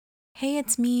Hey,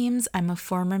 it's Memes. I'm a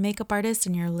former makeup artist,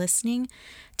 and you're listening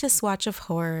to Swatch of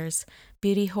Horrors,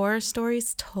 beauty horror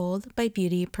stories told by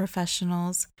beauty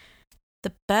professionals.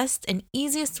 The best and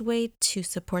easiest way to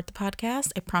support the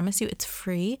podcast, I promise you it's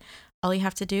free. All you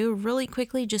have to do really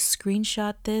quickly, just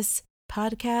screenshot this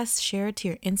podcast, share it to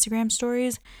your Instagram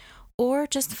stories, or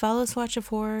just follow Swatch of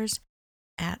Horrors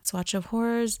at Swatch of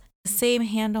Horrors. The same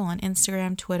handle on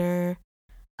Instagram, Twitter,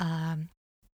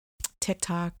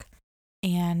 TikTok.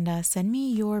 And send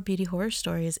me your beauty horror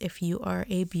stories if you are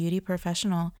a beauty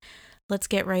professional. Let's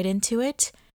get right into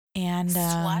it. And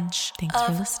Swatch thanks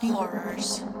for of listening.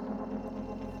 Horrors.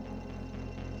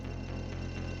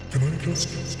 Can I just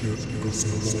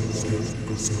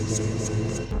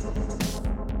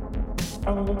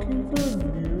I'm looking for a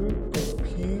nude or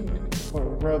pink or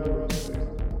red lipstick.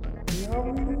 Do you have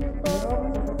anything like that?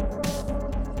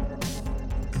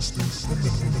 Is there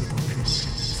something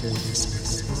for this?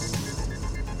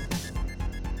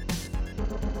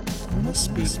 I must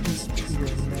speak to your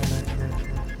manager.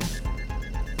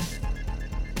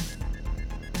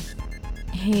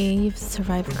 Hey, you've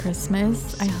survived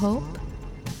Christmas, I hope.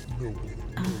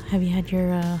 Have you had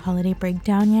your holiday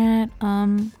breakdown yet?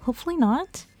 Hopefully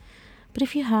not. But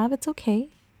if you have, it's okay.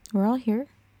 We're all here.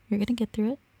 You're going to get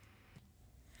through it.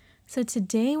 So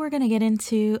today we're going to get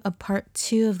into a part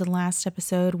 2 of the last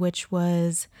episode, which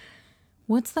was,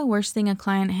 what's the worst thing a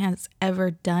client has ever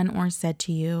done or said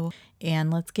to you?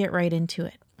 And let's get right into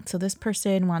it. So this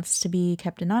person wants to be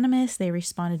kept anonymous. They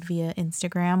responded via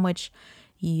Instagram, which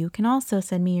you can also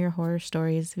send me your horror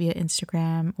stories via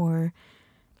Instagram, or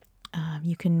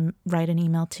you can write an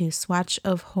email to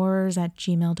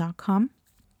swatchofhorrors@gmail.com.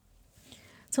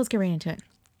 So let's get right into it.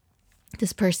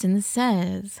 This person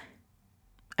says,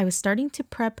 I was starting to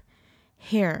prep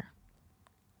hair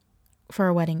for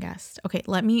a wedding guest. Okay,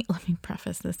 let me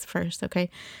preface this first, okay?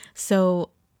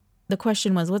 So the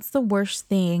question was, what's the worst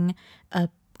thing a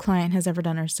client has ever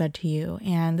done or said to you?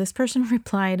 And this person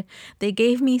replied, they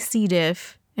gave me C.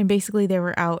 diff, and basically they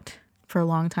were out for a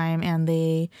long time and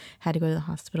they had to go to the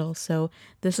hospital. So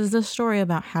this is the story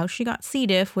about how she got C.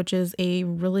 diff, which is a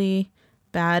really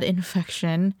bad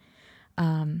infection.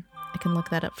 I can look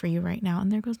that up for you right now.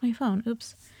 And there goes my phone.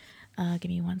 Oops.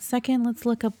 Give me 1 second. Let's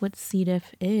look up what C.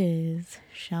 diff is,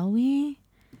 shall we?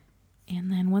 And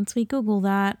then once we Google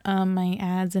that, my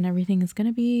ads and everything is going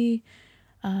to be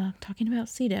talking about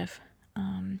C. diff,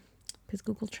 because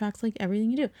Google tracks like everything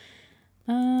you do.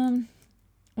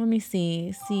 Let me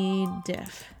see. C.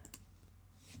 diff.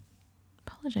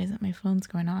 Apologize that my phone's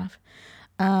going off.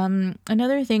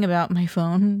 Another thing about my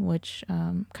phone, which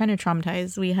kind of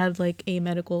traumatized, we had like a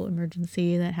medical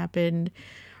emergency that happened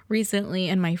recently,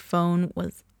 and my phone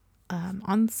was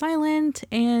on silent,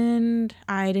 and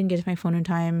I didn't get to my phone in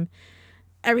time.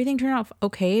 Everything turned out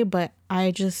okay, but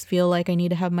I just feel like I need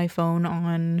to have my phone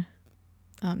on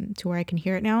to where I can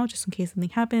hear it now, just in case something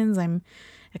happens. I'm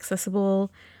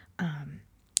accessible.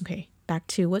 Okay, back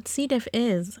to what C. diff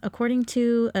is. According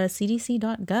to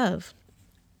cdc.gov,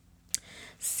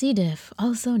 C. diff,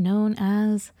 also known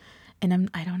as, and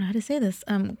I don't know how to say this,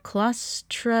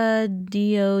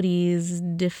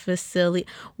 Clostridioides difficile,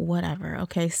 whatever.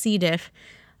 Okay, C. diff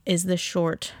is the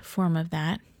short form of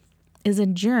that, is a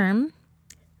germ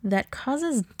that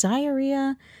causes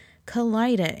diarrhea,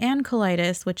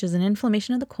 colitis, which is an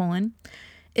inflammation of the colon.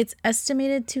 It's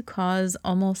estimated to cause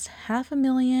almost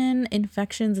 500,000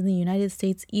 infections in the United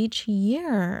States each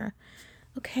year.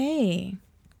 Okay,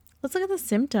 let's look at the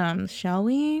symptoms, shall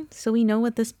we? So we know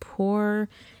what this poor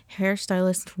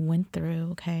hairstylist went through,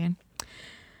 okay?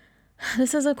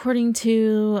 This is according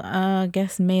to, I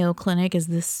guess Mayo Clinic is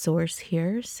this source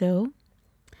here. So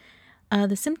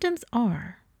the symptoms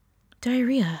are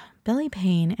diarrhea, belly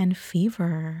pain, and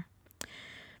fever.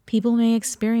 People may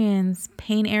experience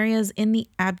pain areas in the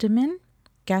abdomen,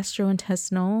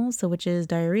 gastrointestinal, so which is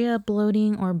diarrhea,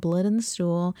 bloating, or blood in the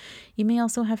stool. You may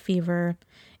also have fever,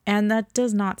 and that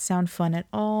does not sound fun at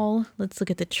all. Let's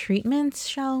look at the treatments,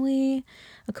 shall we?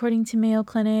 According to Mayo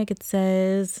Clinic, it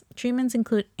says treatments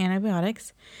include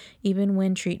antibiotics, even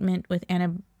when treated with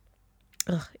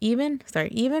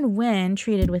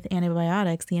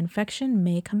antibiotics, the infection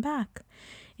may come back.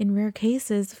 In rare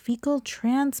cases, fecal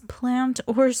transplant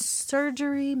or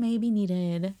surgery may be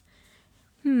needed.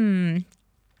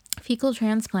 Fecal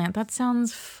transplant, that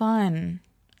sounds fun.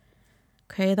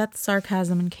 Okay, that's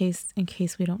sarcasm in case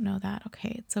we don't know that.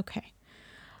 Okay, it's okay.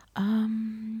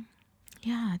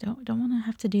 Yeah, don't want to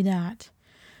have to do that.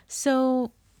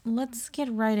 So let's get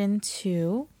right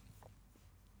into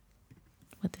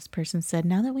what this person said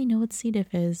now that we know what C.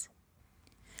 diff is.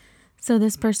 So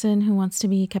this person who wants to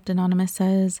be kept anonymous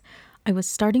says, I was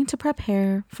starting to prep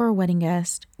hair for a wedding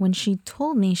guest when she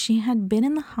told me she had been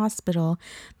in the hospital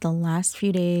the last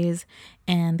few days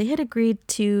and they had agreed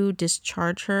to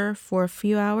discharge her for a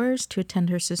few hours to attend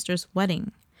her sister's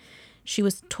wedding. She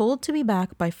was told to be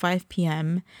back by 5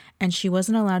 p.m. and she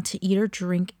wasn't allowed to eat or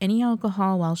drink any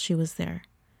alcohol while she was there.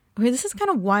 Okay, this is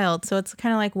kind of wild. So it's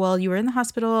kind of like, well, you were in the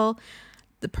hospital.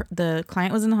 The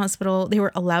client was in the hospital. They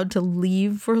were allowed to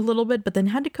leave for a little bit, but then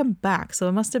had to come back. So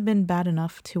it must have been bad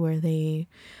enough to where they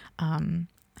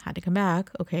had to come back.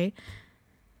 Okay.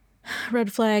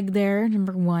 Red flag there,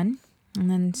 number one. And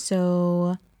then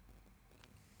so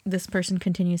this person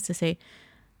continues to say,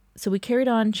 so we carried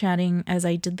on chatting as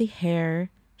I did the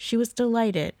hair. She was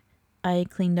delighted. I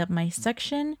cleaned up my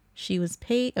section. She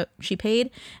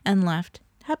paid and left.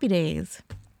 Happy days.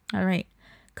 All right.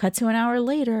 Cut to an hour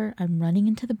later, I'm running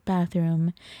into the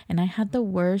bathroom and I had the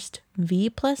worst V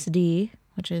plus D,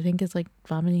 which I think is like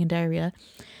vomiting and diarrhea,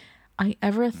 I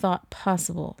ever thought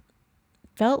possible.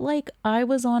 Felt like I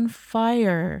was on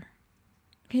fire.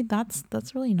 Okay,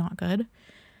 that's really not good.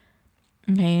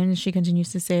 Okay, and she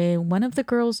continues to say, one of the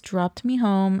girls dropped me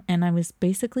home and I was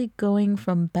basically going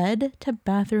from bed to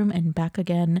bathroom and back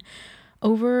again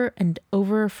over and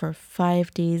over for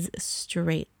 5 days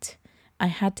straight. I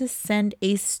had to send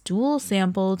a stool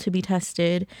sample to be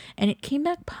tested and it came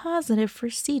back positive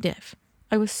for C. diff.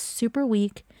 I was super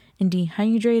weak and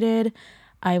dehydrated.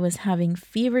 I was having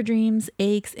fever dreams,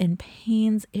 aches, and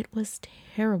pains. It was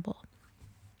terrible.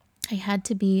 I had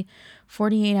to be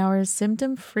 48 hours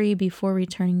symptom-free before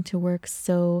returning to work,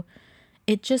 so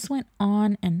it just went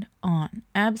on and on.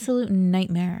 Absolute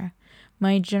nightmare.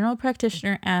 My general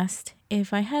practitioner asked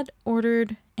if I had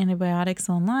ordered antibiotics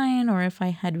online or if I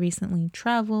had recently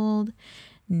traveled.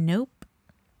 Nope.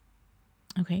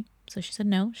 Okay, so she said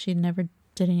no. She never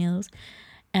did any of those.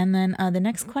 And then the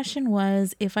next question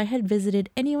was if I had visited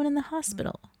anyone in the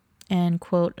hospital. And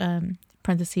quote,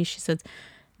 parentheses, she says,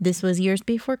 this was years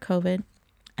before COVID.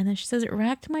 And then she says, it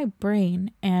racked my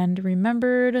brain and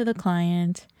remembered the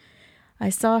client. I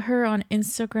saw her on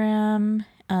Instagram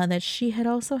that she had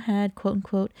also had, quote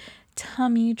unquote,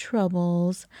 tummy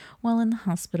troubles while in the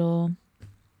hospital.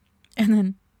 And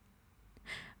then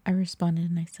I responded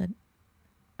and I said,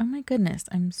 oh my goodness,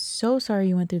 I'm so sorry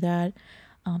you went through that.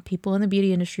 People in the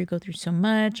beauty industry go through so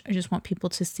much. I just want people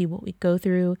to see what we go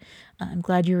through. I'm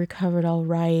glad you recovered all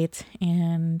right.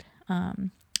 And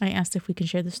I asked if we can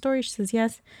share the story. She says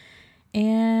yes.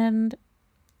 And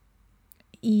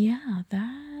yeah,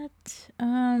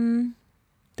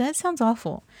 that sounds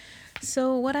awful.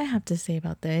 So what I have to say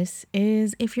about this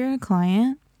is if you're a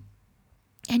client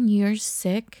and you're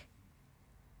sick,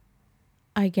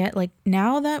 I get like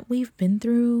now that we've been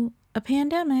through a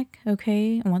pandemic,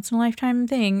 okay, a once in a lifetime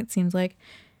thing, it seems like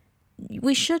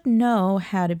we should know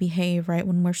how to behave right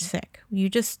when we're sick. You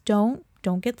just don't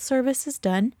get services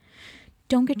done.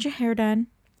 Don't get your hair done.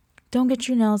 Don't get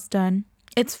your nails done.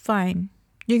 It's fine.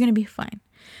 You're going to be fine.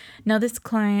 Now, this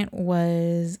client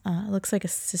was, looks like a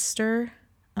sister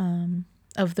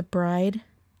of the bride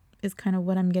is kind of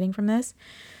what I'm getting from this.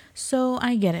 So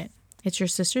I get it. It's your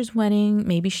sister's wedding.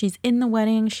 Maybe she's in the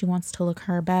wedding. She wants to look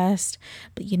her best.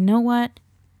 But you know what?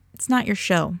 It's not your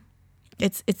show.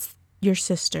 It's your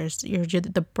sister's.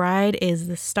 The bride is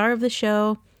the star of the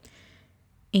show.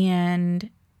 And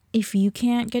if you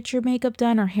can't get your makeup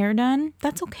done or hair done,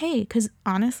 that's okay. Because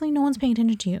honestly, no one's paying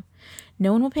attention to you.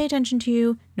 No one will pay attention to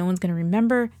you. No one's going to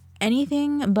remember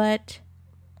anything but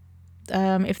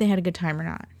if they had a good time or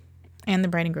not. And the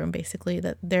bride and groom, basically.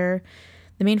 The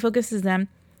main focus is them.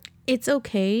 It's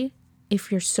okay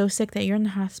if you're so sick that you're in the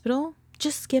hospital.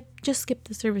 Just skip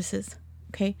the services.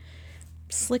 Okay?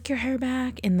 Slick your hair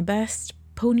back in the best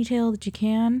ponytail that you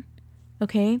can.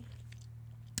 Okay?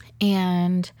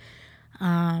 And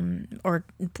or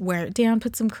wear it down,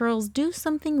 put some curls, do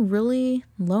something really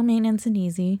low maintenance and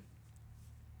easy.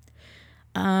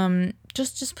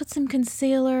 Just put some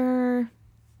concealer,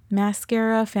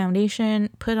 mascara, foundation,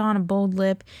 put on a bold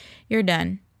lip. You're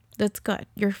done. That's good.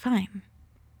 You're fine.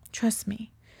 Trust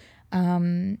me.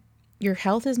 Your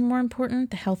health is more important.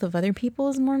 The health of other people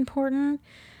is more important.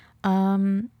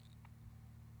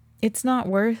 It's not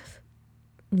worth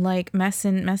like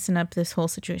messing up this whole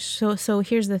situation. So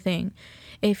here's the thing.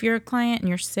 If you're a client and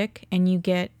you're sick and you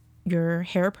get your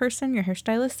hair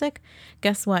stylist sick,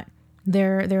 guess what?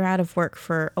 They're out of work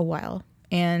for a while.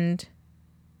 And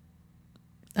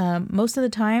most of the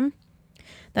time,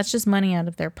 that's just money out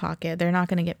of their pocket. They're not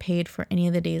going to get paid for any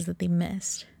of the days that they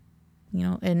missed. You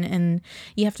know, and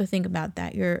you have to think about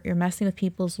that. You're messing with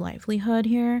people's livelihood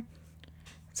here.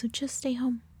 So just stay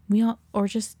home.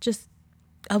 Just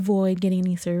avoid getting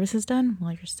any services done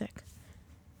while you're sick.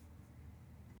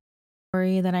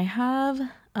 story that I have.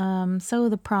 So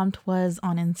the prompt was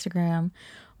on Instagram.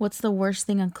 What's the worst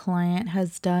thing a client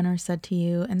has done or said to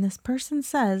you? And this person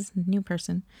says, new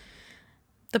person,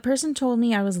 the person told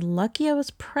me I was lucky I was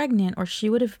pregnant or she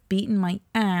would have beaten my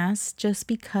ass just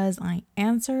because I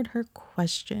answered her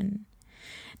question.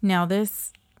 Now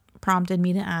this prompted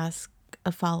me to ask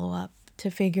a follow-up to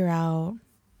figure out,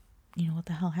 what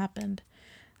the hell happened.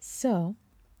 So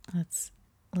let's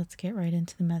get right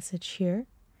into the message here.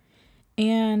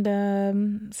 And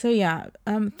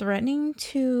threatening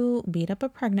to beat up a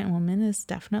pregnant woman is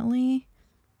definitely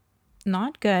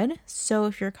not good. So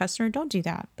if you're a customer, don't do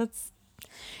that.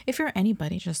 If you're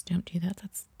anybody, just don't do that.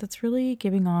 That's really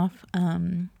giving off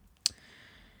don't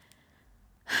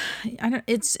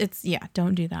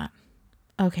do that.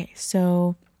 Okay,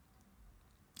 so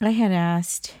I had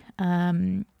asked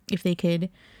if they could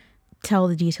tell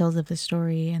the details of the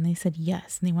story, and they said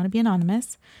yes, and they want to be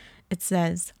anonymous. It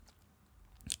says,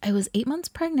 I was 8 months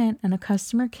pregnant and a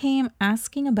customer came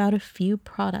asking about a few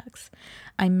products.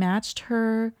 I matched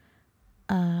her,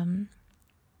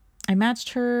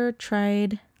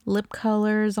 tried lip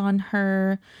colors on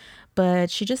her,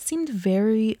 but she just seemed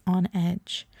very on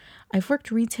edge. I've worked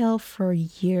retail for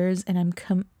years and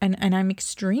I'm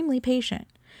extremely patient.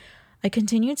 I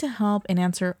continued to help and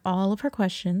answer all of her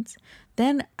questions.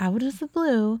 Then, out of the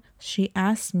blue, she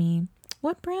asked me,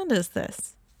 what brand is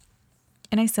this?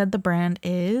 And I said the brand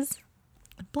is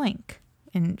blank.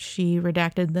 And she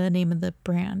redacted the name of the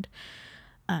brand.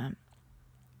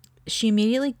 She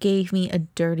immediately gave me a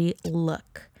dirty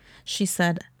look. She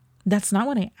said, that's not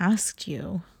what I asked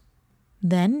you.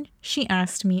 Then she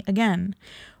asked me again,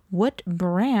 what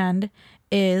brand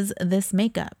is this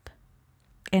makeup?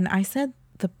 And I said,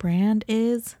 the brand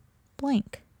is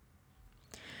blank.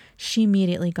 She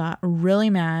immediately got really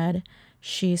mad.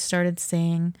 She started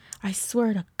saying, I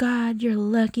swear to God, you're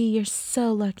lucky. You're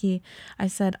so lucky. I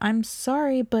said, I'm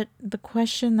sorry, but the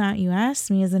question that you asked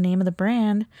me is the name of the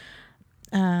brand.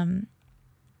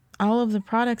 All of the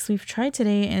products we've tried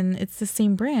today, and it's the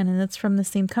same brand, and it's from the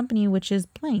same company, which is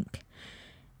blank.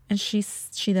 And she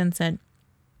then said,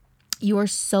 you are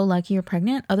so lucky you're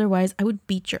pregnant. Otherwise, I would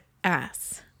beat your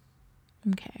ass.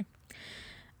 Okay.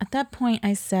 At that point,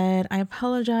 I said, I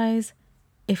apologize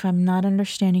if I'm not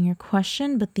understanding your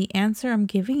question, but the answer I'm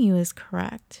giving you is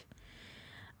correct.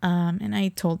 And I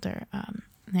told her, and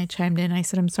I chimed in. I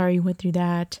said, I'm sorry you went through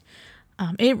that.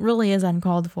 It really is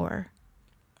uncalled for.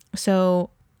 So,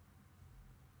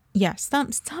 yeah,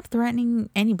 stop threatening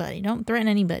anybody. Don't threaten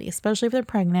anybody, especially if they're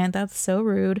pregnant. That's so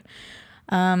rude.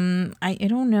 I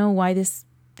don't know why this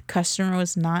customer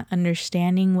was not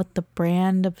understanding what the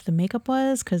brand of the makeup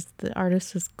was, because the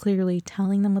artist was clearly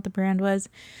telling them what the brand was.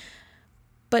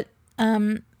 But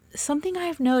something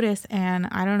I've noticed, and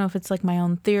I don't know if it's like my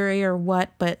own theory or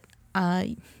what, but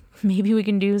maybe we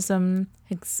can do some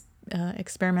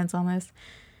experiments on this.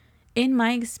 In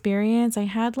my experience, I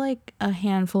had like a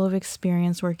handful of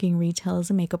experience working retail as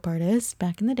a makeup artist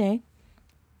back in the day.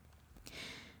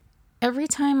 Every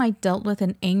time I dealt with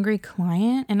an angry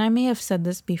client, and I may have said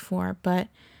this before, but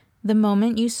the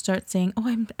moment you start saying,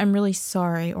 oh, I'm really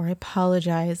sorry, or I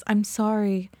apologize, I'm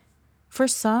sorry, for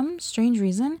some strange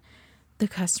reason, the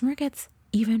customer gets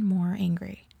even more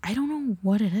angry. I don't know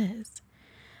what it is.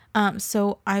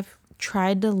 So I've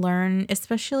tried to learn,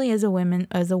 especially as a woman,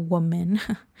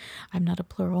 I'm not a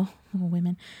plural,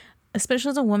 women,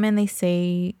 especially as a woman, they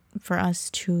say for us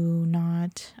to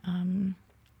not,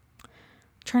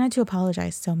 try not to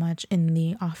apologize so much in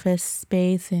the office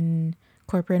space, in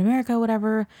corporate America,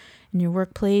 whatever, in your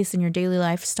workplace, in your daily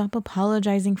life. Stop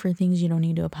apologizing for things you don't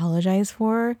need to apologize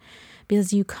for,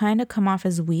 because you kind of come off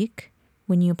as weak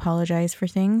when you apologize for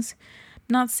things.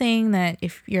 I'm not saying that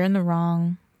if you're in the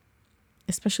wrong,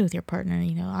 especially with your partner,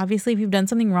 obviously if you've done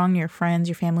something wrong to your friends,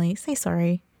 your family, say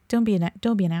sorry. Don't be an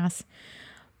ass.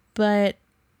 But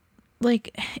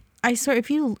like, I swear, if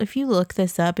you look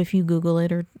this up, if you Google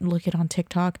it or look it on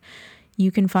TikTok, you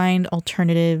can find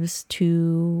alternatives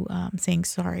to saying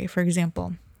sorry, for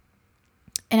example.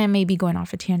 And I may be going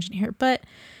off a tangent here, but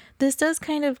this does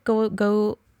kind of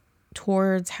go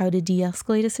towards how to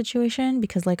de-escalate a situation,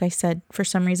 because like I said, for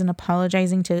some reason,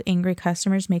 apologizing to angry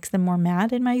customers makes them more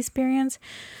mad in my experience.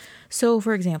 So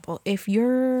for example, I'm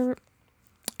going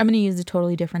to use a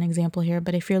totally different example here,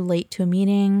 but if you're late to a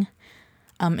meeting,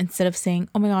 instead of saying,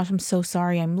 oh my gosh, I'm so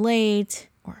sorry I'm late,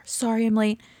 or sorry I'm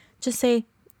late, just say,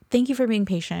 thank you for being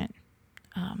patient.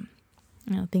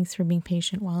 Thanks for being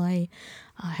patient while I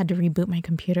had to reboot my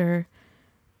computer,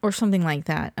 or something like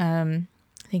that.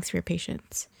 Thanks for your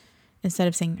patience. Instead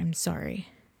of saying, I'm sorry.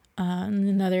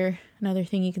 Another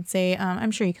thing you could say,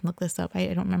 I'm sure you can look this up. I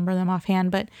don't remember them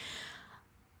offhand, but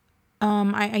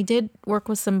I did work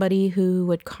with somebody who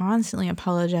would constantly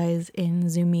apologize in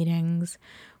Zoom meetings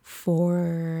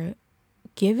for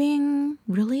giving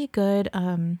really good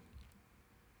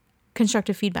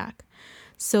constructive feedback.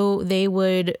 So they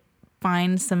would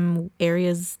find some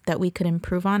areas that we could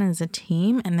improve on as a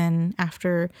team. And then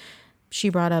after she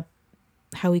brought up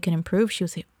how we can improve, she would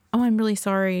say, "Oh, I'm really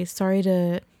sorry. Sorry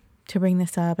to bring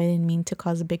this up. I didn't mean to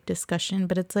cause a big discussion."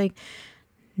 But it's like,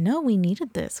 no, we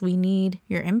needed this. We need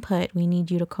your input. We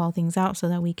need you to call things out so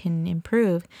that we can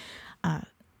improve.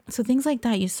 So things like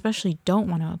that, you especially don't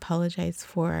want to apologize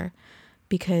for,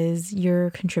 because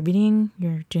you're contributing,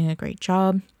 you're doing a great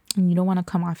job, and you don't want to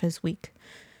come off as weak.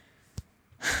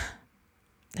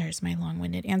 There's my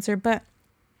long-winded answer. But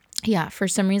yeah, for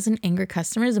some reason, angry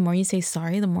customers, the more you say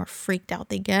sorry, the more freaked out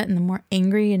they get and the more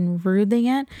angry and rude they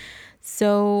get.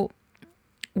 So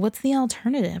what's the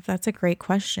alternative? That's a great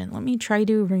question. Let me try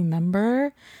to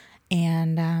remember.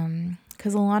 And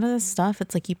because a lot of this stuff,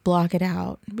 it's like you block it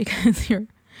out because you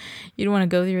don't want to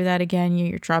go through that again.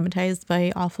 You're traumatized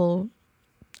by awful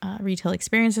retail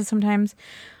experiences sometimes.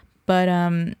 But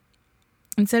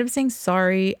instead of saying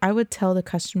sorry, I would tell the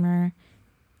customer,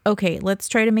 okay, let's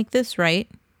try to make this right.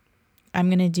 I'm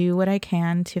going to do what I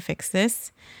can to fix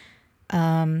this.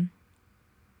 And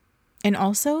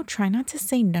also try not to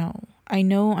say no. I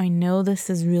know this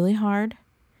is really hard.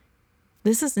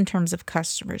 This is in terms of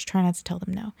customers. Try not to tell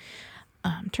them no.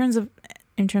 In terms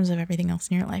of everything else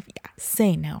in your life, yeah,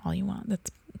 say no all you want. That's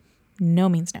no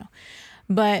means no.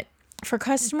 But for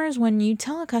customers, when you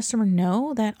tell a customer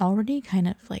no, that already kind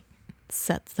of like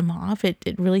sets them off.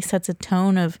 It really sets a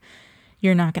tone of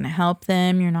you're not going to help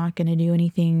them. You're not going to do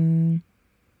anything.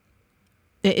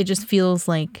 It just feels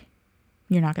like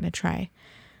you're not going to try.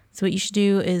 So what you should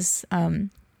do is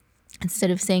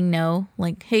instead of saying no,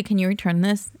 like, hey, can you return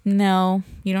this? No,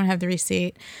 you don't have the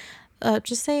receipt.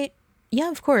 Just say, yeah,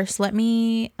 of course. Let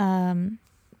me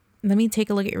take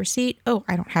a look at your receipt. Oh,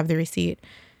 I don't have the receipt.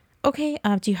 Okay.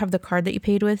 Do you have the card that you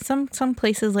paid with? Some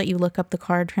places let you look up the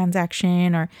card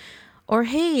transaction, or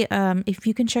hey, if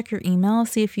you can check your email,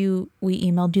 see if we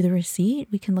emailed you the receipt.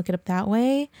 We can look it up that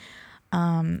way.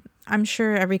 I'm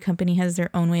sure every company has their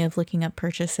own way of looking up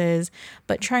purchases,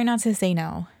 but try not to say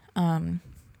no.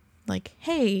 Like,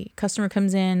 hey, customer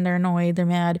comes in, they're annoyed, they're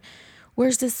mad.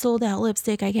 Where's this sold out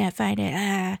lipstick? I can't find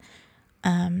it.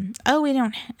 Oh, we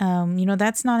don't,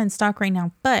 that's not in stock right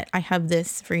now, but I have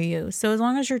this for you. So as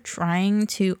long as you're trying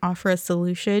to offer a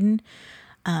solution,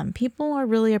 people are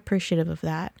really appreciative of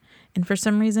that. And for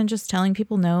some reason, just telling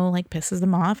people no, like, pisses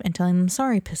them off, and telling them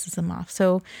sorry pisses them off.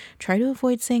 So try to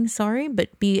avoid saying sorry,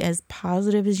 but be as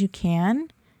positive as you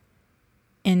can,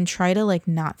 and try to like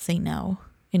not say no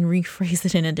and rephrase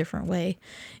it in a different way,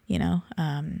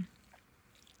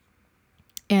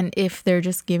 And if they're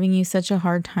just giving you such a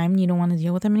hard time, you don't want to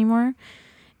deal with them anymore,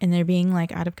 and they're being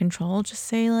like out of control, just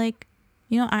say like,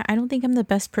 I don't think I'm the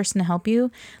best person to help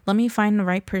you. Let me find the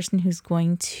right person who's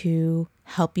going to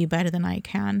help you better than I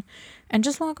can. And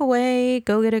just walk away,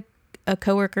 go get a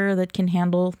coworker that can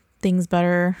handle things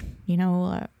better,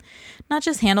 not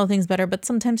just handle things better, but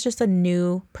sometimes just a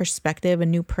new perspective, a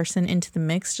new person into the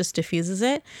mix just diffuses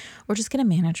it, or just get a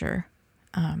manager.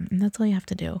 And that's all you have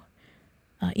to do.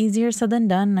 Easier said than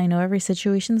done. I know every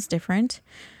situation's different.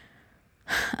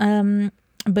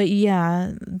 But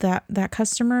yeah, that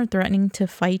customer threatening to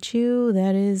fight you,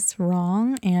 that is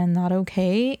wrong and not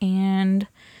okay. And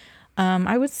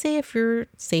I would say if your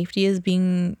safety is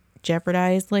being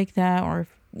jeopardized like that, or if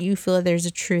you feel that there's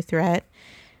a true threat,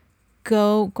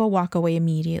 go walk away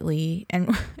immediately.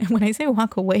 And when I say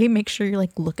walk away, make sure you're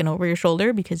like looking over your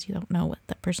shoulder, because you don't know what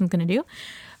that person's going to do.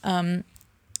 But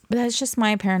that's just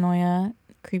my paranoia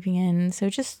creeping in. So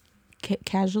just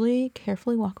casually,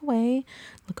 carefully walk away,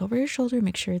 look over your shoulder,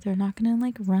 make sure they're not going to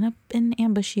like run up and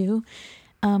ambush you.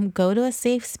 Go to a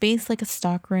safe space like a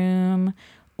stock room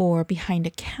or behind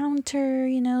a counter,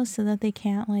 so that they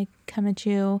can't like come at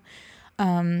you.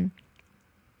 And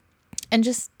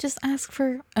just ask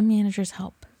for a manager's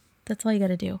help. That's all you got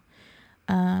to do.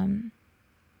 And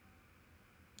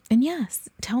yes,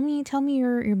 tell me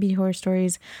your beauty horror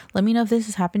stories. Let me know if this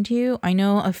has happened to you. I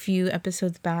know a few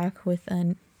episodes back with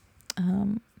the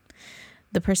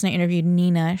person I interviewed,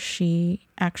 Nina,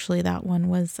 that one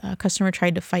was a customer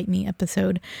tried to fight me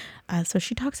episode. So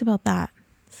she talks about that.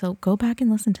 So go back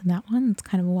and listen to that one. It's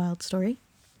kind of a wild story.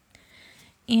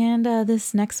 And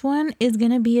this next one is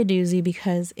going to be a doozy,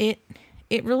 because it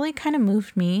really kind of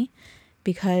moved me,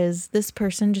 because this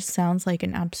person just sounds like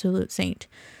an absolute saint.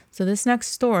 So this next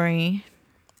story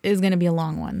is going to be a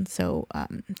long one. So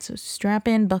strap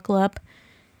in, buckle up,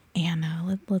 and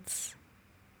let's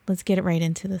get it right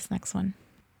into this next one.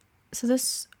 So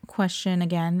this question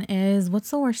again is,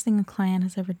 what's the worst thing a client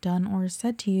has ever done or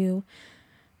said to you?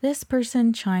 This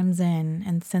person chimes in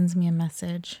and sends me a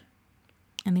message,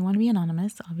 and they want to be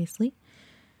anonymous, obviously.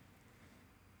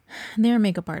 They're a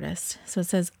makeup artist. So it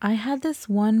says, I had this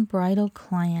one bridal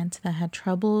client that had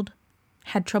troubled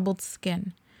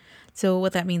skin. So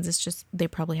what that means is just they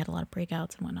probably had a lot of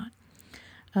breakouts and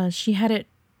whatnot. She had it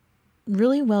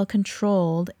really well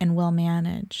controlled and well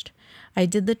managed. I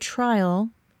did the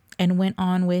trial and went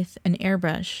on with an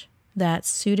airbrush that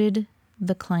suited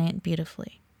the client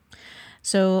beautifully.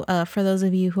 So for those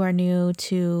of you who are new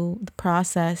to the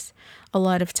process, a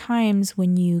lot of times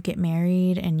when you get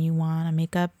married and you want a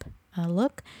makeup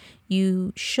look,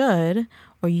 you should,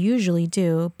 or usually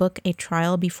do, book a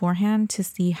trial beforehand to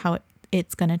see how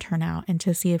it's going to turn out and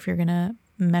to see if you're going to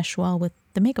mesh well with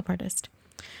the makeup artist.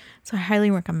 So I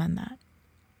highly recommend that.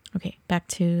 Okay, back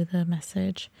to the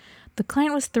message. The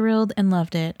client was thrilled and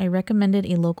loved it. I recommended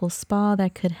a local spa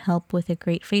that could help with a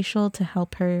great facial to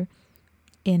help her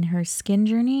in her skin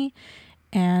journey,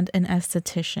 and an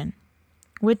esthetician.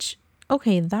 Which,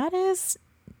 okay, that is,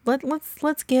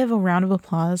 let's give a round of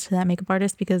applause to that makeup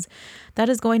artist, because that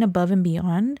is going above and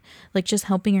beyond, like just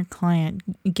helping your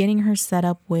client, getting her set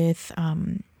up with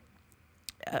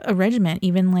a regimen,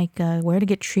 even like where to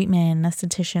get treatment, an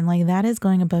esthetician. Like that is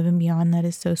going above and beyond. That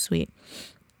is so sweet.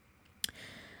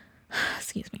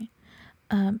 Excuse me.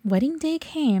 Wedding day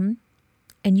came,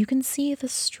 and you can see the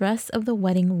stress of the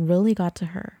wedding really got to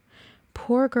her.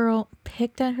 Poor girl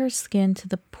picked at her skin to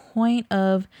the point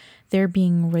of there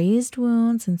being raised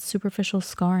wounds and superficial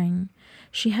scarring.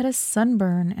 She had a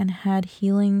sunburn and had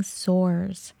healing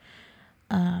sores.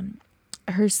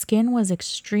 Her skin was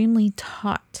extremely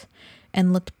taut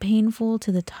and looked painful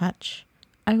to the touch.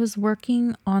 I was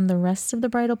working on the rest of the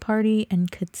bridal party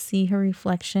and could see her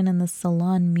reflection in the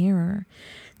salon mirror.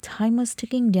 Time was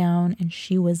ticking down and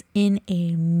she was in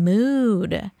a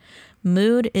mood.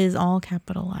 Mood is all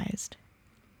capitalized.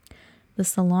 The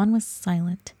salon was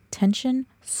silent. Tension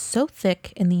so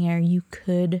thick in the air you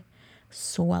could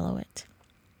swallow it.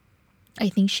 I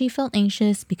think she felt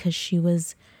anxious because she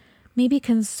was maybe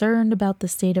concerned about the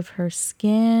state of her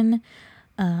skin,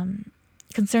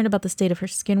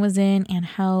 was in and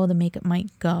how the makeup might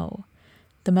go.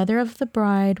 The mother of the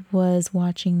bride was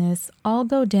watching this all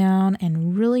go down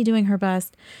and really doing her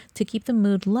best to keep the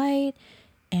mood light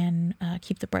and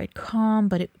keep the bride calm,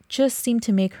 but it just seemed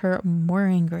to make her more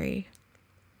angry.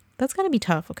 That's gotta be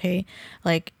tough, okay?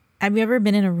 Like, have you ever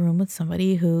been in a room with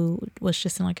somebody who was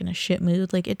just in a shit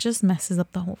mood? Like, it just messes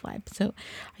up the whole vibe. So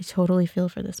I totally feel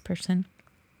for this person.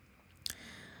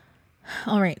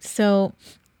 All right, so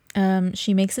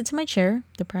she makes it to my chair,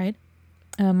 the bride.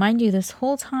 Mind you, this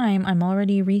whole time I'm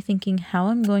already rethinking how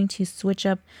I'm going to switch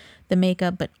up the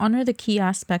makeup, but honor the key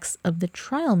aspects of the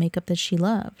trial makeup that she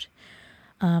loved.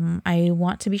 I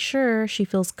want to be sure she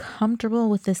feels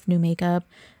comfortable with this new makeup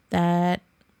that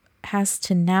has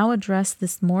to now address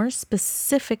this more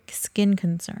specific skin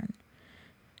concern.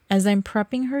 As I'm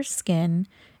prepping her skin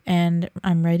and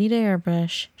I'm ready to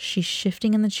airbrush, she's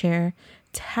shifting in the chair,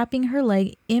 tapping her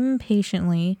leg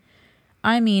impatiently.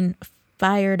 I mean,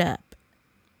 fired up.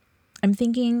 I'm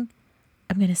thinking,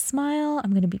 I'm going to smile,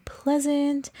 I'm going to be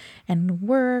pleasant and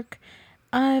work.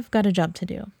 I've got a job to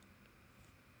do.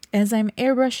 As I'm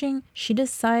airbrushing, she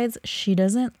decides she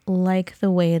doesn't like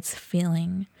the way it's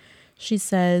feeling. She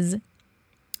says,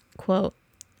 quote,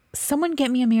 "Someone get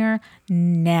me a mirror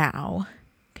now."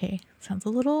 Okay, sounds a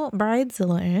little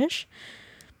Bridezilla-ish.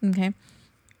 Okay.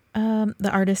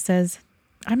 The artist says,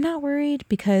 "I'm not worried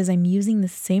because I'm using the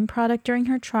same product during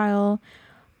her trial,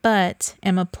 but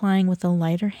am applying with a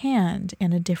lighter hand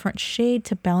and a different shade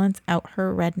to balance out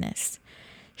her redness.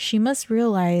 She must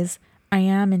realize I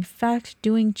am in fact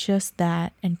doing just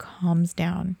that," and calms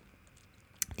down.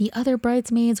 The other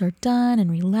bridesmaids are done and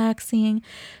relaxing,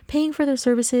 paying for their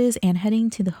services and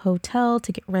heading to the hotel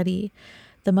to get ready.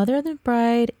 The mother of the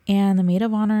bride and the maid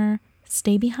of honor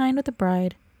stay behind with the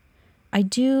bride. I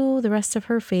do the rest of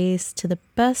her face to the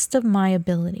best of my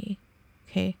ability.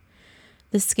 Okay.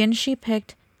 The skin she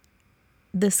picked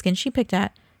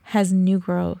at has new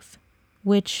growth,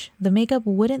 which the makeup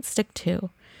wouldn't stick to.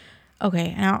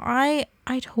 Okay, now I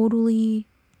totally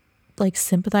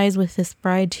sympathize with this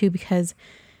bride too, because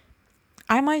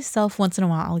I myself, once in a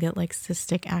while, I'll get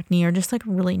cystic acne or just a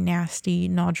really nasty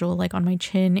nodule on my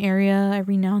chin area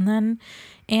every now and then.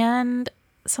 And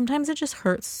sometimes it just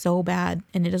hurts so bad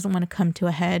and it doesn't want to come to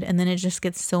a head. And then it just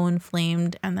gets so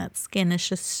inflamed and that skin is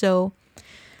just so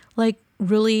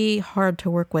really hard to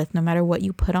work with. No matter what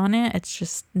you put on it, it's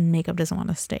just makeup doesn't want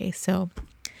to stay. So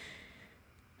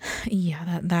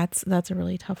yeah, that's a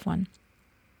really tough one.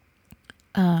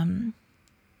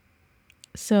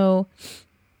 So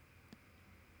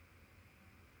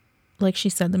like she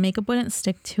said, the makeup wouldn't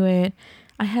stick to it.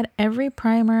 I had every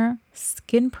primer,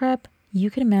 skin prep you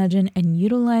could imagine and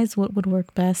utilize what would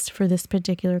work best for this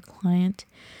particular client.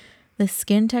 The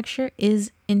skin texture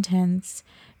is intense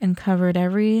and covered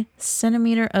every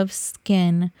centimeter of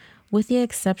skin with the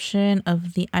exception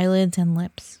of the eyelids and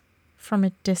lips. From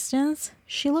a distance,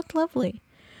 she looked lovely.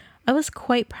 I was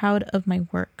quite proud of my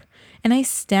work, and I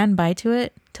stand by to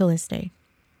it till this day.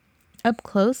 Up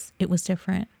close, it was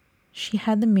different. She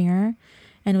had the mirror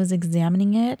and was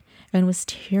examining it and was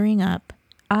tearing up.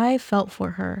 I felt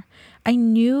for her. I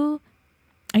knew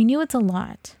it's a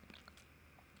lot.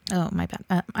 Oh, my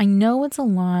bad. I know it's a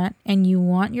lot, and you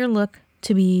want your look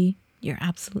to be your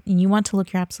absolute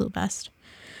best.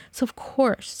 So of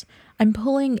course, I'm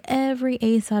pulling every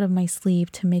ace out of my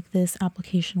sleeve to make this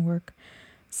application work.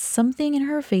 Something in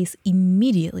her face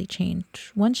immediately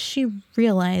changed once she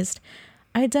realized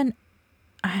I'd done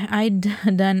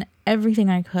everything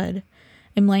I could.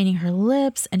 I'm lining her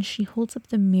lips, and she holds up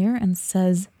the mirror and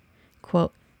says,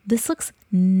 quote, "This looks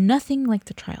nothing like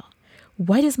the trial.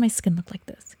 Why does my skin look like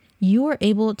this? You were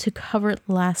able to cover it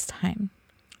last time."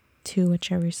 To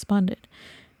which I responded,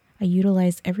 "I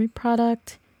utilized every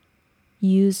product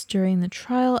used during the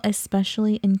trial,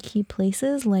 especially in key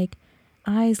places like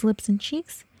eyes, lips, and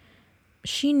cheeks."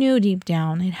 She knew deep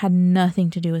down it had nothing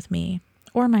to do with me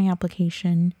or my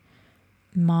application.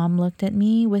 Mom looked at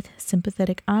me with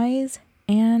sympathetic eyes,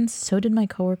 and so did my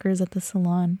coworkers at the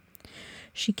salon.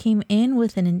 She came in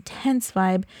with an intense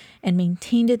vibe and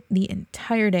maintained it the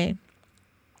entire day.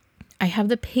 I have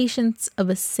the patience of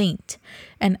a saint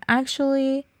and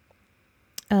actually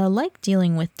like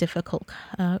dealing with difficult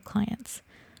clients.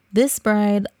 This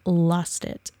bride lost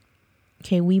it.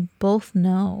 Okay, we both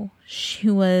know she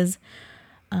was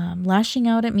lashing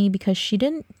out at me because she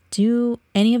didn't do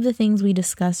any of the things we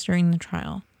discussed during the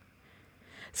trial.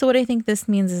 So what I think this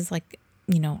means is like,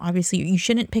 obviously you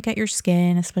shouldn't pick at your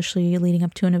skin, especially leading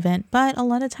up to an event. But a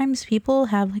lot of times people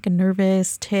have like a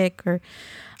nervous tick or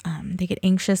they get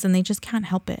anxious and they just can't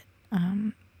help it.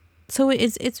 So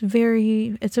it's a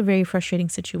very frustrating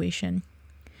situation.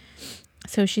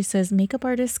 So she says makeup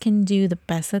artists can do the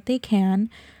best that they can,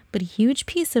 but a huge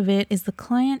piece of it is the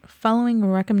client following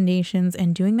recommendations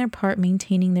and doing their part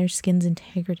maintaining their skin's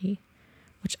integrity,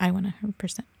 which I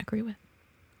 100% agree with.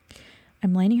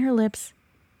 I'm lining her lips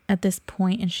at this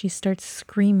point, and she starts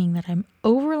screaming that I'm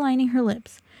overlining her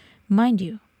lips. Mind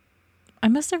you, I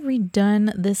must have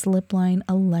redone this lip line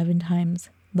 11 times.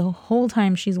 The whole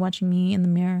time she's watching me in the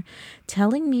mirror,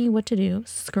 telling me what to do,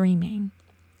 screaming,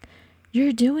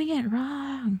 "You're doing it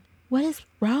wrong. What is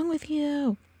wrong with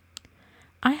you?"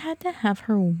 I had to have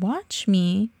her watch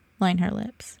me line her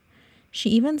lips. She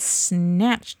even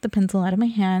snatched the pencil out of my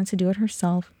hand to do it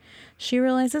herself. She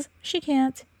realizes she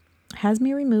can't, has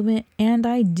me remove it, and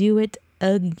I do it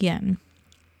again.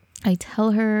 I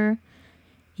tell her,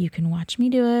 "You can watch me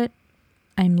do it.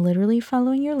 I'm literally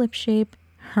following your lip shape."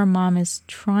 Her mom is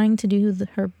trying to do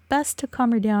her best to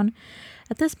calm her down.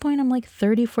 At this point, I'm like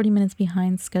 30-40 minutes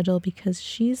behind schedule because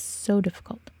she's so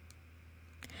difficult.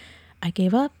 I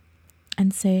gave up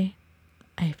and say,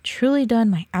 "I have truly done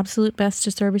my absolute best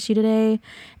to service you today,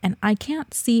 and I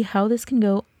can't see how this can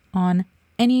go on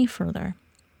any further."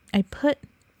 I put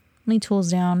my tools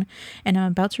down and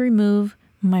I'm about to remove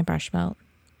my brush belt.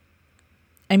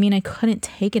 I mean, I couldn't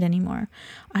take it anymore.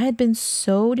 I had been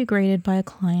so degraded by a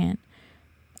client.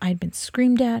 I'd been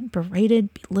screamed at, berated,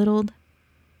 belittled.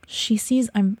 She sees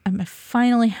I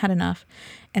finally had enough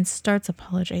and starts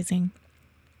apologizing.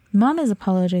 Mom is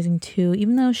apologizing too,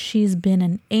 even though she's been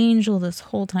an angel this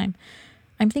whole time.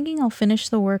 I'm thinking I'll finish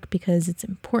the work because it's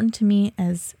important to me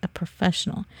as a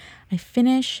professional. I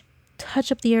finish,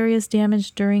 touch up the areas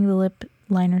damaged during the lip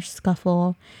liner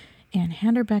scuffle, and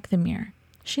hand her back the mirror.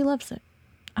 She loves it.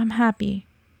 I'm happy.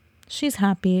 She's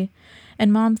happy.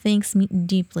 And Mom thanks me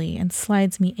deeply and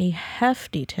slides me a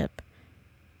hefty tip.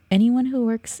 Anyone who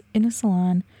works in a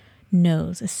salon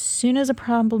knows as soon as a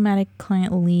problematic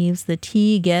client leaves, the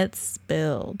tea gets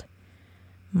spilled.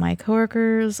 My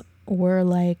coworkers were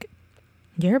like,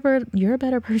 you're a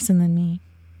better person than me.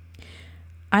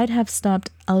 I'd have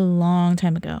stopped a long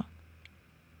time ago.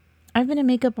 I've been a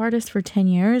makeup artist for 10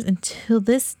 years until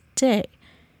this day.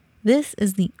 This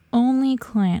is the only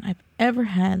client I've ever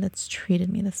had that's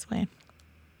treated me this way.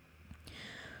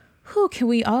 Whew, can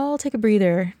we all take a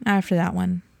breather after that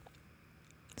one?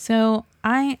 So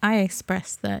I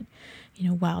expressed that,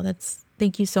 wow,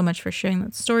 thank you so much for sharing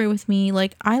that story with me.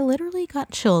 Like, I literally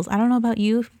got chills. I don't know about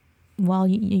you while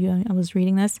I was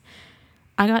reading this.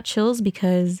 I got chills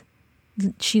because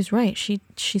she's right. She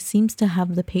seems to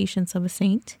have the patience of a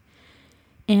saint.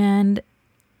 And,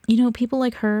 people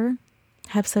like her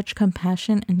have such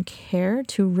compassion and care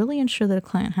to really ensure that a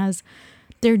client has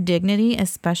their dignity,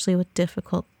 especially with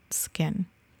difficult skin.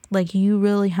 Like, you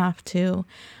really have to,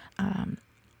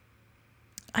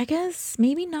 I guess,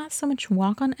 maybe not so much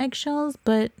walk on eggshells,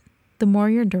 but the more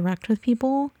you're direct with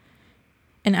people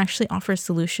and actually offer a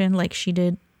solution like she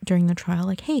did during the trial,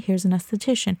 like, hey, here's an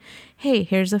esthetician. Hey,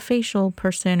 here's a facial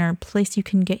person or place you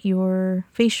can get your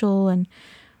facial and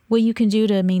what you can do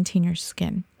to maintain your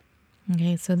skin.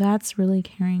 Okay, so that's really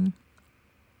caring.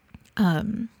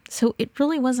 So it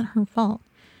really wasn't her fault.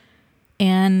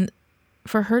 And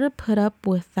for her to put up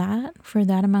with that for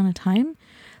that amount of time,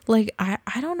 like, I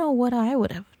don't know what I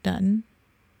would have done.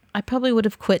 I probably would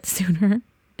have quit sooner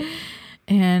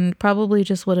and probably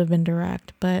just would have been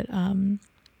direct. But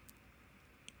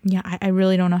yeah, I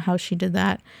really don't know how she did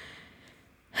that.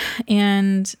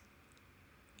 And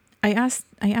I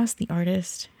asked the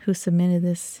artist who submitted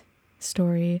this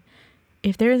story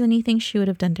if there is anything she would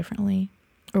have done differently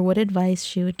or what advice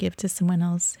she would give to someone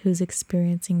else who's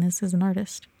experiencing this as an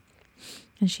artist.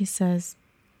 And she says,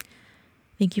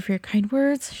 "Thank you for your kind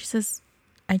words." She says,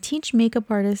 I teach makeup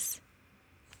artistry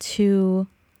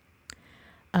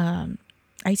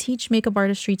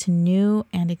to new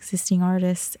and existing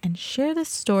artists and share this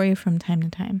story from time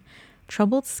to time.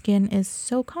 Troubled skin is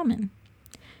so common.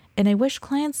 And I wish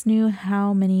clients knew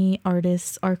how many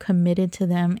artists are committed to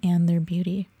them and their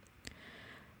beauty.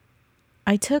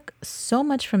 I took so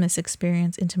much from this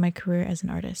experience into my career as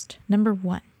an artist. Number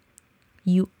one,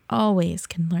 you always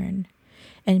can learn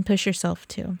and push yourself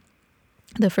too.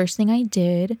 The first thing I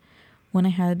did when I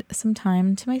had some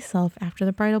time to myself after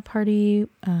the bridal party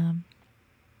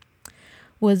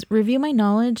was review my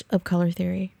knowledge of color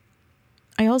theory.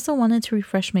 I also wanted to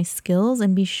refresh my skills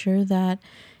and be sure that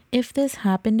if this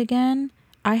happened again,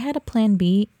 I had a plan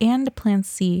B and a plan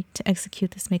C to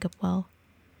execute this makeup well.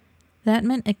 That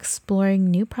meant exploring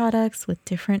new products with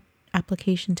different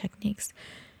application techniques.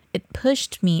 It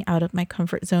pushed me out of my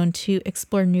comfort zone to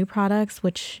explore new products,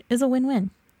 which is a win-win.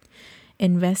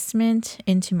 Investment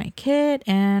into my kit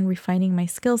and refining my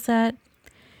skill set.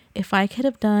 If I could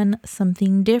have done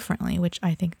something differently, which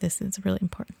I think this is really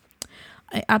important,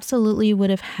 I absolutely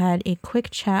would have had a quick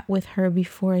chat with her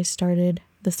before I started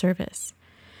the service.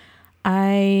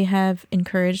 I would have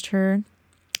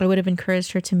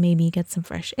encouraged her to maybe get some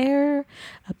fresh air,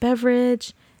 a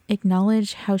beverage,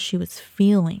 acknowledge how she was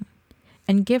feeling,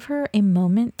 and give her a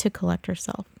moment to collect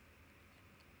herself.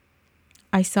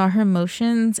 I saw her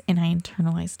emotions and I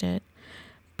internalized it,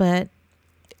 but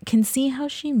can see how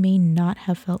she may not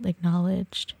have felt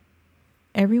acknowledged.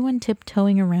 Everyone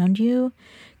tiptoeing around you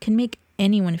can make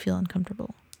anyone feel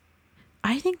uncomfortable.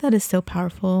 I think that is so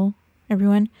powerful,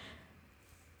 everyone.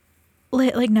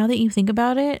 Like now that you think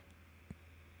about it,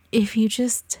 if you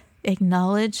just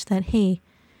acknowledge that, hey,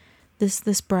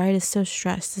 this bride is so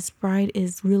stressed, this bride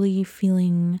is really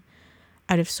feeling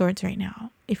out of sorts right now.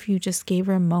 If you just gave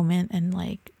her a moment and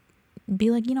like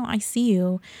be like, I see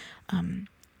you.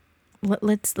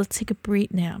 Let's take a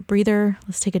breather.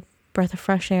 Let's take a breath of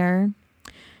fresh air.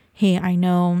 Hey, I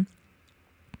know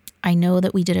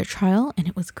that we did a trial and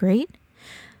it was great,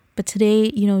 but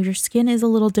today, your skin is a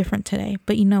little different today.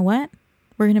 But you know what?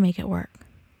 We're gonna make it work.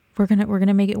 We're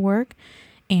gonna make it work.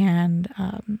 And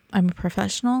I'm a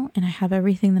professional and I have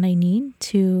everything that I need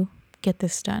to get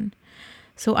this done.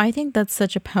 So I think that's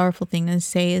such a powerful thing to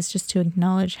say, is just to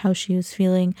acknowledge how she was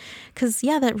feeling. Because,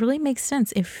 yeah, that really makes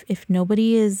sense. If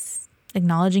nobody is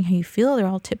acknowledging how you feel, they're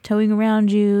all tiptoeing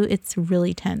around you, it's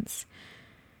really tense.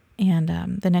 And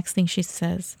the next thing she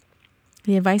says,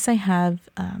 the advice I have,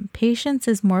 patience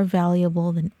is more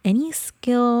valuable than any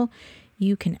skill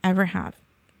you can ever have.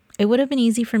 It would have been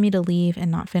easy for me to leave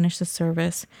and not finish the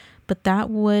service, but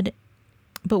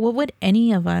what would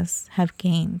any of us have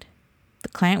gained? The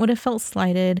client would have felt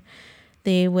slighted.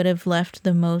 They would have left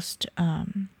the most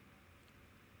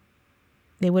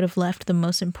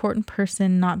important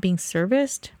person not being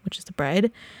serviced, which is the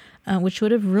bride, which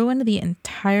would have ruined the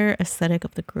entire aesthetic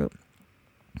of the group.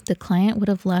 The client would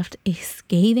have left a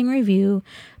scathing review,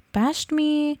 bashed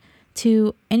me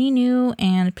to any new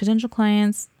and potential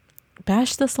clients,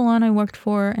 bashed the salon I worked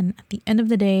for, and at the end of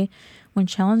the day, when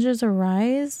challenges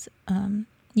arise,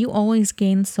 you always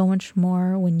gain so much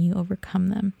more when you overcome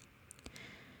them.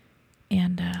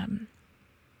 And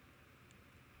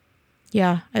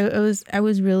I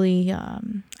was really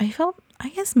I felt, I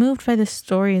guess, moved by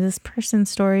this person's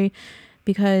story,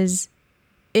 because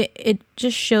it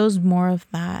just shows more of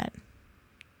that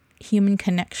human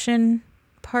connection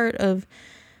part of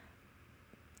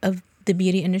the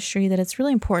beauty industry that it's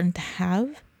really important to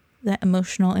have that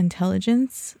emotional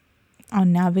intelligence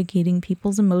on navigating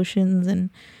people's emotions and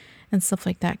stuff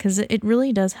like that, because it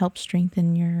really does help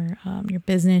strengthen your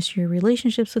business, your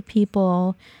relationships with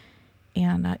people,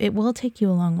 and it will take you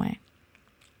a long way.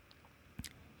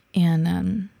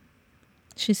 And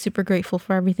she's super grateful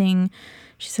for everything.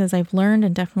 She says, I've learned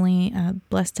and definitely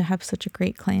blessed to have such a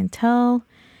great clientele.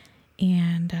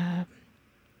 And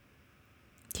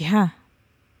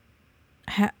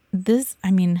this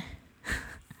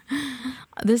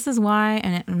is why,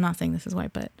 and I'm not saying this is why,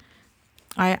 but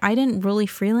I didn't really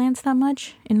freelance that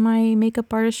much in my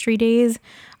makeup artistry days.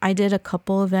 I did a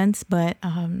couple events, but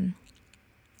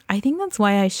I think that's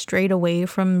why I strayed away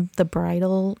from the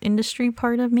bridal industry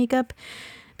part of makeup,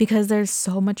 because there's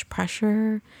so much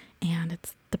pressure and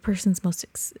it's the person's most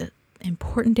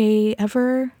important day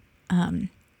ever. And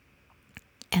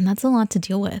that's a lot to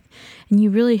deal with. And you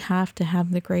really have to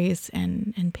have the grace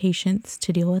and patience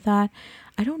to deal with that.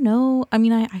 I don't know. I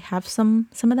mean, I have some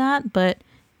of that, but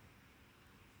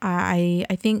I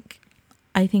think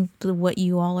what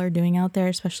you all are doing out there,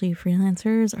 especially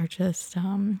freelancers, are just,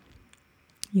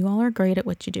 you all are great at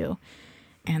what you do.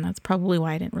 And that's probably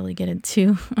why I didn't really get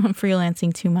into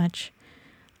freelancing too much.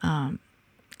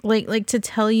 Like to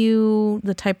tell you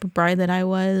the type of bride that I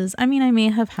was, I mean, I may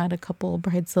have had a couple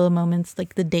bridezilla moments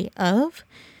like the day of,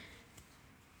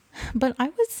 but I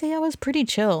would say I was pretty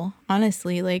chill,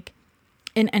 honestly. Like,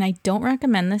 and I don't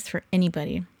recommend this for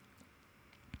anybody.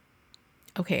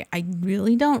 Okay, I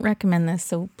really don't recommend this,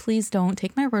 so please don't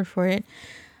take my word for it.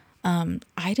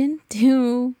 I didn't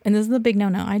do, and this is the big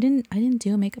no-no, I didn't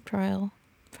do a makeup trial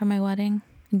for my wedding.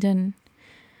 I didn't.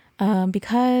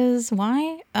 Because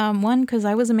why? One, because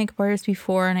I was a makeup artist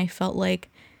before and I felt like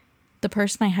the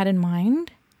person I had in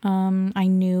mind, I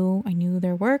knew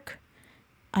their work.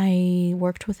 I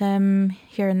worked with them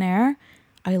here and there.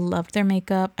 I loved their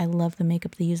makeup. I loved the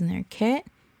makeup they use in their kit.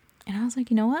 And I was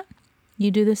like, you know what? You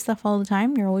do this stuff all the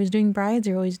time. You're always doing brides.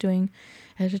 You're always doing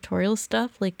editorial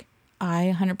stuff. Like,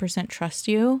 I 100% trust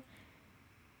you.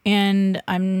 And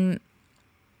I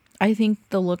think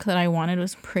the look that I wanted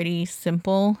was pretty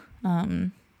simple.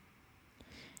 I'm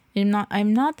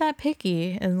not that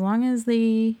picky, as long as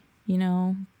they,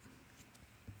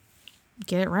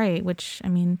 get it right, which, I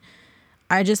mean,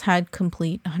 I just had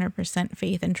complete 100%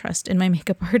 faith and trust in my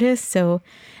makeup artist. So,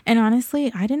 and honestly,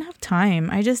 I didn't have time.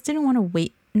 I just didn't want to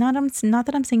wait. Not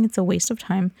that I'm saying it's a waste of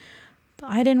time, but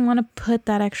I didn't want to put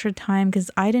that extra time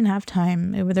because I didn't have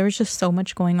time. There was just so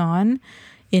much going on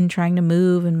in trying to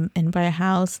move and buy a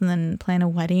house and then plan a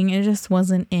wedding. It just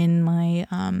wasn't in my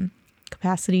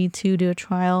capacity to do a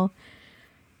trial.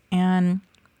 And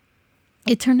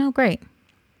it turned out great.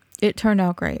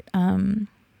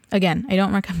 Again, I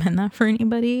don't recommend that for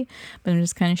anybody, but I'm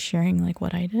just kind of sharing like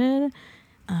what I did.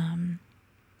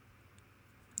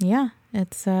 Yeah,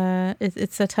 it's a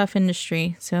tough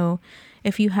industry. So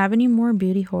if you have any more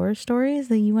beauty horror stories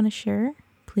that you want to share,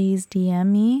 please DM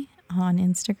me on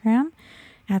Instagram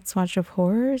at Swatch of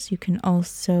Horrors. You can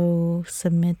also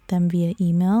submit them via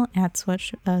email at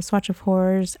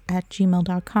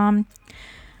swatchofhorrors@gmail.com.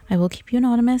 I will keep you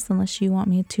anonymous unless you want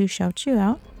me to shout you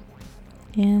out.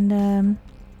 And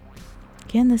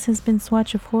again, this has been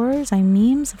Swatch of Horrors. I'm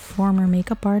Memes, a former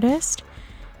makeup artist.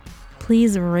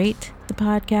 Please rate the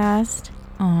podcast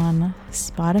on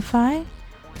Spotify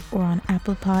or on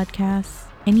Apple Podcasts.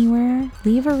 Anywhere,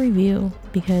 leave a review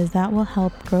because that will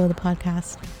help grow the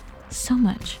podcast so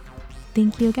much.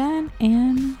 Thank you again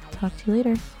and talk to you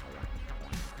later.